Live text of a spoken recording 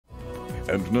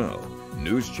And now,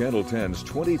 News Channel 10's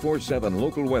 24/7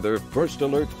 local weather first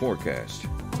alert forecast.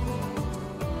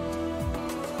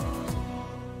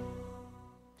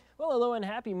 Well, hello and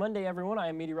happy Monday, everyone. I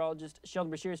am meteorologist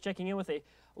Shelden checking in with a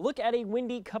look at a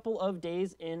windy couple of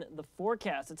days in the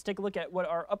forecast. Let's take a look at what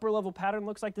our upper level pattern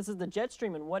looks like. This is the jet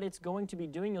stream and what it's going to be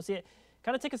doing. You'll see it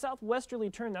kind of take a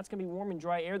southwesterly turn. That's going to be warm and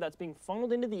dry air that's being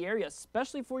funneled into the area,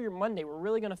 especially for your Monday. We're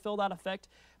really going to feel that effect,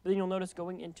 but then you'll notice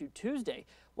going into Tuesday,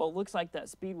 well, it looks like that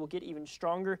speed will get even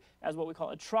stronger as what we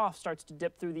call a trough starts to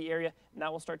dip through the area, and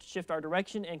that will start to shift our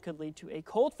direction and could lead to a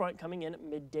cold front coming in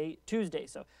midday Tuesday.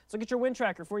 So let's look at your wind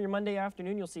tracker for your Monday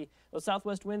afternoon. You'll see those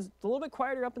southwest winds a little bit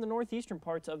quieter up in the northeastern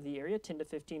parts of the area, 10 to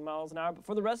 15 miles an hour. But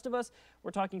for the rest of us,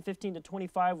 we're talking 15 to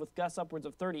 25 with gusts upwards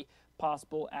of 30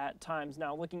 possible at times.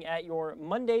 Now, looking at your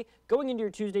Monday, going into your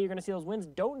Tuesday, you're going to see those winds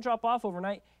don't drop off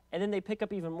overnight, and then they pick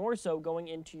up even more so going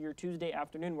into your Tuesday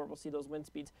afternoon, where we'll see those wind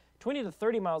speeds 20 to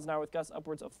 30 miles an hour with gusts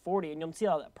upwards of 40. And you'll see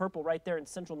all that purple right there in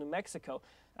central New Mexico.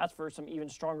 That's for some even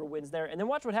stronger winds there. And then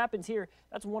watch what happens here.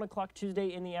 That's 1 o'clock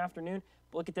Tuesday in the afternoon.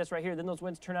 But look at this right here. Then those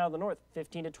winds turn out of the north,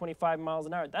 15 to 25 miles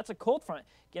an hour. That's a cold front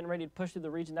getting ready to push through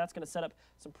the region. That's going to set up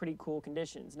some pretty cool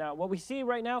conditions. Now, what we see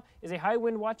right now is a high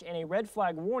wind watch and a red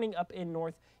flag warning up in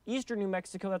northeastern New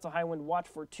Mexico. That's a high wind watch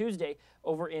for Tuesday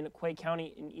over in Quay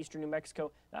County in eastern New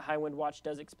Mexico. That high wind watch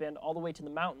does expand all the way to the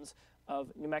mountains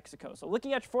of New Mexico. So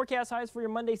looking at your forecast highs for your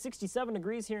Monday, 67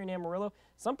 degrees here in Amarillo.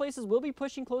 Some places will be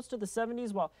pushing close to the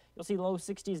 70s, while you'll see low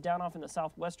 60s down off in the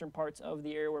southwestern parts of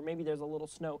the area where maybe there's a little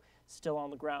snow still on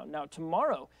the ground. Now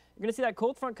tomorrow, you're going to see that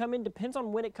cold front come in. Depends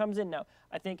on when it comes in. Now,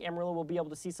 I think Amarillo will be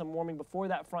able to see some warming before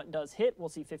that front does hit. We'll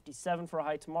see 57 for a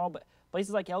high tomorrow, but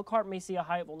places like Elkhart may see a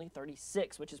high of only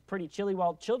 36, which is pretty chilly,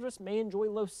 while Childress may enjoy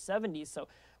low 70s. So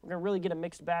we're going to really get a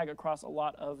mixed bag across a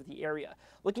lot of the area.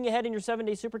 Looking ahead in your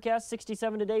 7-day supercast,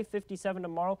 67 today, 57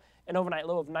 tomorrow, an overnight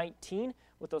low of 19.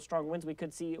 With those strong winds, we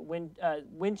could see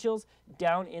wind chills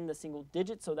down in the single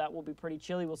digits, so that will be pretty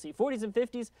chilly. We'll see 40s and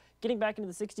 50s, getting back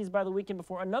into the 60s by the weekend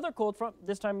before another cold front,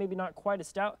 this time maybe not quite as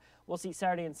stout. We'll see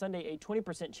Saturday and Sunday a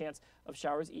 20% chance of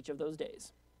showers each of those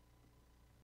days.